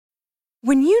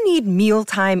When you need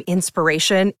mealtime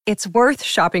inspiration, it's worth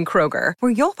shopping Kroger,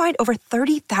 where you'll find over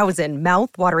 30,000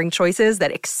 mouth-watering choices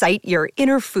that excite your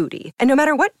inner foodie. And no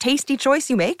matter what tasty choice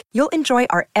you make, you'll enjoy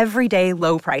our everyday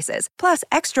low prices, plus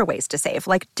extra ways to save,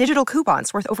 like digital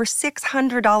coupons worth over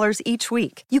 $600 each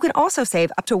week. You can also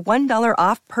save up to $1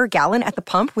 off per gallon at the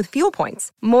pump with fuel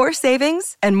points. More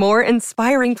savings and more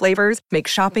inspiring flavors make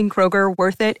shopping Kroger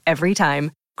worth it every time.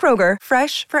 Kroger,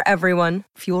 fresh for everyone.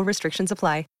 Fuel restrictions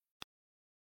apply.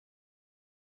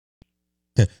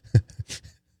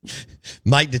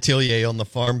 Mike Detillier on the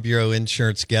Farm Bureau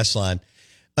Insurance guest line.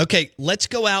 Okay, let's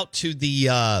go out to the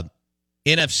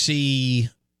NFC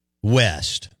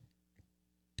West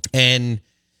and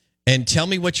tell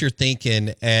me what you're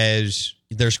thinking, as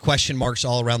there's question marks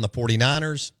all around the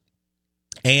 49ers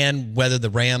and whether the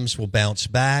Rams will bounce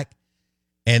back,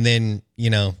 and then,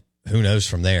 who knows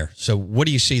from there. So what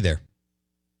do you see there?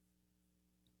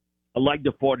 I like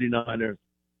the 49ers.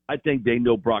 I think they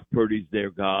know Brock Purdy's their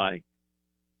guy.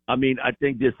 I mean, I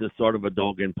think this is sort of a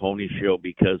dog and pony show,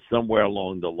 because somewhere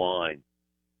along the line,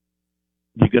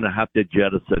 you're going to have to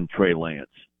jettison Trey Lance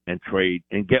and trade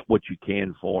and get what you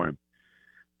can for him.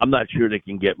 I'm not sure they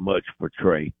can get much for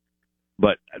Trey,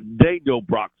 but they know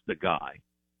Brock's the guy,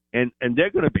 and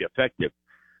they're going to be effective.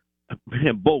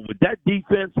 Man, Bo, with that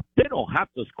defense, they don't have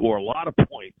to score a lot of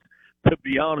points, to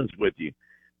be honest with you.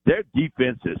 Their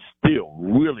defense is still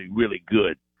really, really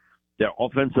good. Their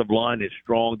offensive line is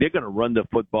strong. They're going to run the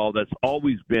football. That's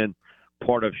always been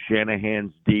part of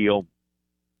Shanahan's deal.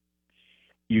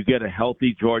 You get a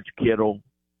healthy George Kittle.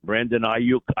 Brandon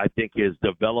Ayuk, I think, is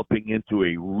developing into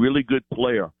a really good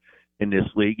player in this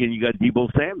league. And you got Deebo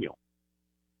Samuel.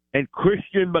 And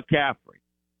Christian McCaffrey.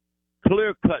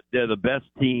 Clear cut, they're the best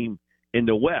team in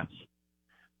the West.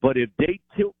 But if they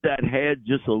tilt that head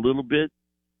just a little bit,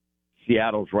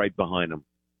 Seattle's right behind them,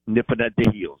 nipping at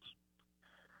the heels.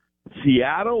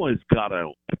 Seattle has got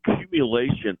an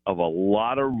accumulation of a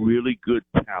lot of really good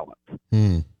talent.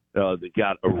 They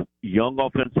got a young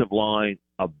offensive line,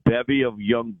 a bevy of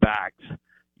young backs.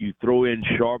 You throw in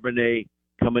Charbonnet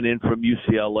coming in from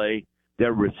UCLA.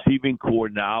 Their receiving core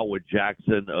now with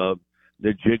Jackson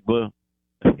Najigba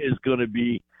is going to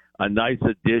be a nice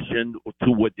addition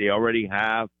to what they already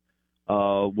have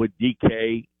with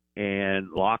DK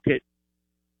and Lockett.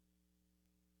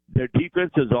 Their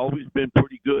defense has always been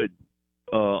pretty good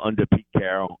under Pete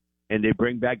Carroll, and they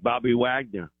bring back Bobby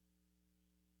Wagner.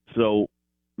 So,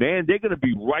 man, they're going to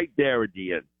be right there at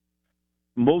the end.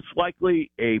 Most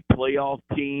likely a playoff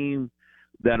team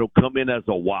that'll come in as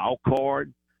a wild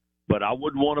card, but I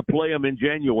wouldn't want to play them in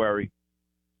January.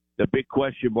 The big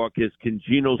question mark is, can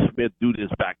Geno Smith do this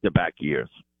back-to-back years?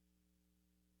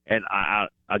 And,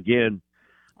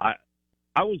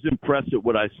 I was impressed at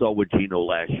what I saw with Geno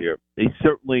last year. They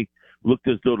certainly looked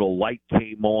as though the light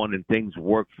came on and things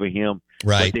worked for him.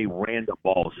 Right. But they ran the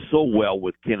ball so well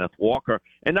with Kenneth Walker.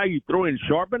 And now you throw in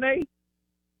Charbonnet?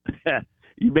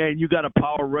 Man, you got a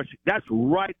power rush. That's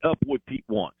right up what Pete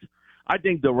wants. I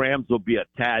think the Rams will be a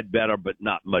tad better, but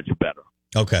not much better.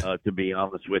 Okay. To be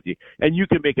honest with you. And you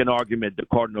can make an argument the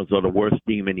Cardinals are the worst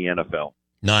team in the NFL.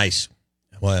 Nice.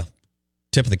 Well,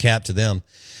 tip of the cap to them.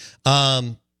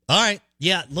 All right.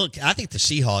 Yeah, look, I think the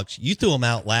Seahawks, you threw them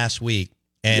out last week,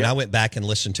 and I went back and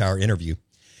listened to our interview.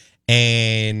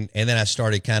 And then I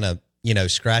started kind of,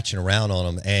 scratching around on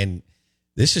them. And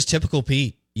this is typical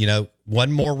Pete,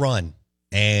 one more run.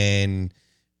 And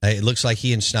it looks like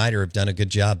he and Snyder have done a good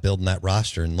job building that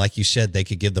roster. And like you said, they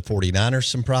could give the 49ers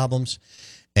some problems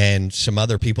and some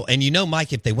other people. And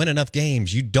Mike, if they win enough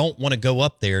games, you don't want to go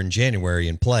up there in January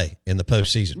and play in the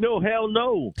postseason. No, hell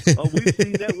no. We've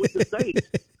seen that with the Saints.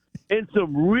 And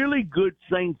some really good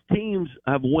Saints teams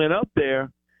have went up there,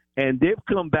 and they've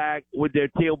come back with their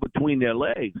tail between their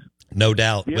legs. No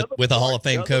doubt, with a Hall of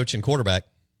Fame coach and quarterback.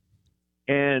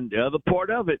 And the other part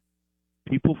of it,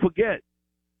 people forget,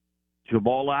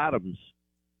 Jamal Adams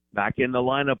back in the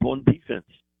lineup on defense.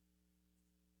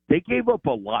 They gave up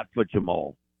a lot for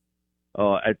Jamal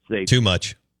at safety. Too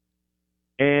much.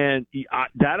 And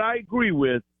that I agree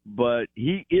with, but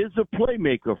he is a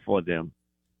playmaker for them.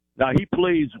 Now, he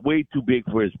plays way too big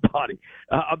for his body.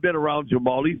 I've been around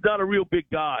Jamal. He's not a real big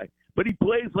guy, but he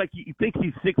plays like he thinks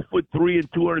he's 6'3"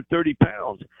 and 230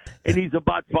 pounds, and he's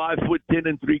about 5'10"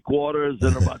 and 3/4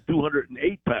 and about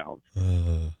 208 pounds.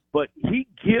 But he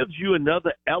gives you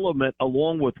another element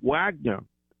along with Wagner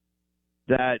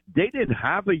that they didn't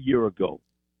have a year ago,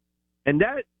 and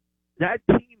that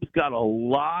team's got a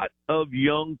lot of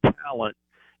young talent,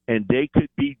 and they could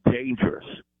be dangerous.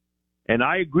 And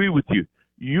I agree with you.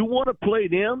 You want to play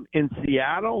them in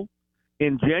Seattle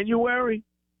in January?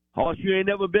 Hoss, you ain't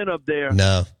never been up there.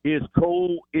 No. It's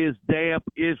cold, it's damp,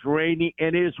 it's rainy,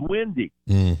 and it's windy.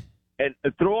 Mm. And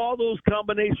throw all those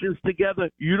combinations together,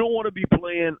 you don't want to be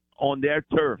playing on their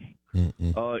turf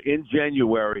in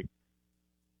January.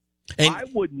 And I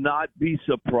would not be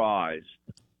surprised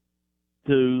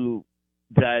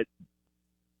that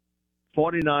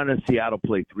 49ers Seattle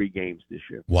play 3 games this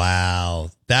year. wow,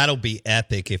 that'll be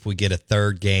epic if we get a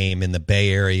third game in the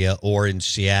Bay Area or in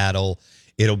Seattle.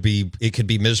 It could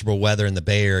be miserable weather in the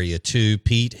Bay Area too.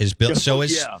 Pete has built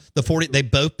the 40. They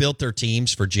both built their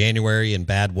teams for January and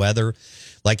bad weather,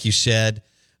 like you said.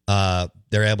 They're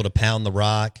able to pound the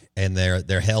rock and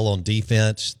they're hell on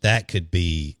defense. That could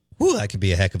be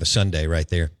a heck of a Sunday right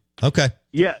there. Okay.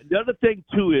 Yeah. The other thing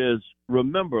too is,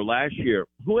 remember last year,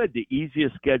 who had the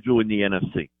easiest schedule in the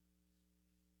NFC?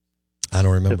 I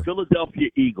don't remember. The Philadelphia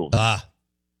Eagles.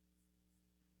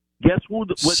 Guess who?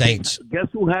 Saints. Guess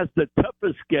who has the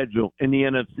toughest schedule in the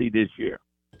NFC this year?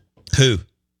 Who?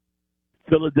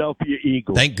 Philadelphia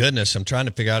Eagles. Thank goodness. I'm trying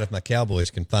to figure out if my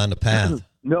Cowboys can find a path.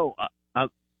 No,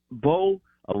 Bo,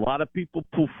 a lot of people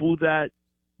poo-poo that,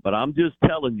 but I'm just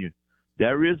telling you,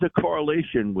 there is a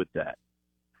correlation with that.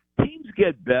 Teams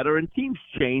get better and teams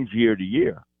change year to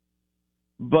year.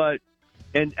 But,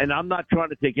 and I'm not trying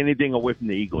to take anything away from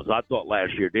the Eagles. I thought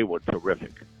last year they were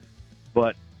terrific.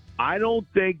 But I don't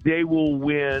think they will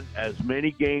win as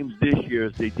many games this year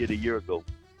as they did a year ago.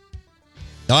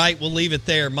 All right, we'll leave it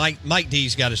there. Mike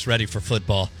D's got us ready for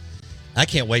football. I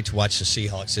can't wait to watch the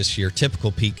Seahawks this year.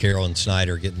 Typical Pete Carroll and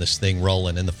Snyder getting this thing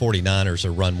rolling, and the 49ers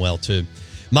are run well too.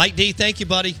 Mike D, thank you,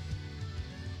 buddy.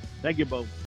 Thank you, Bo.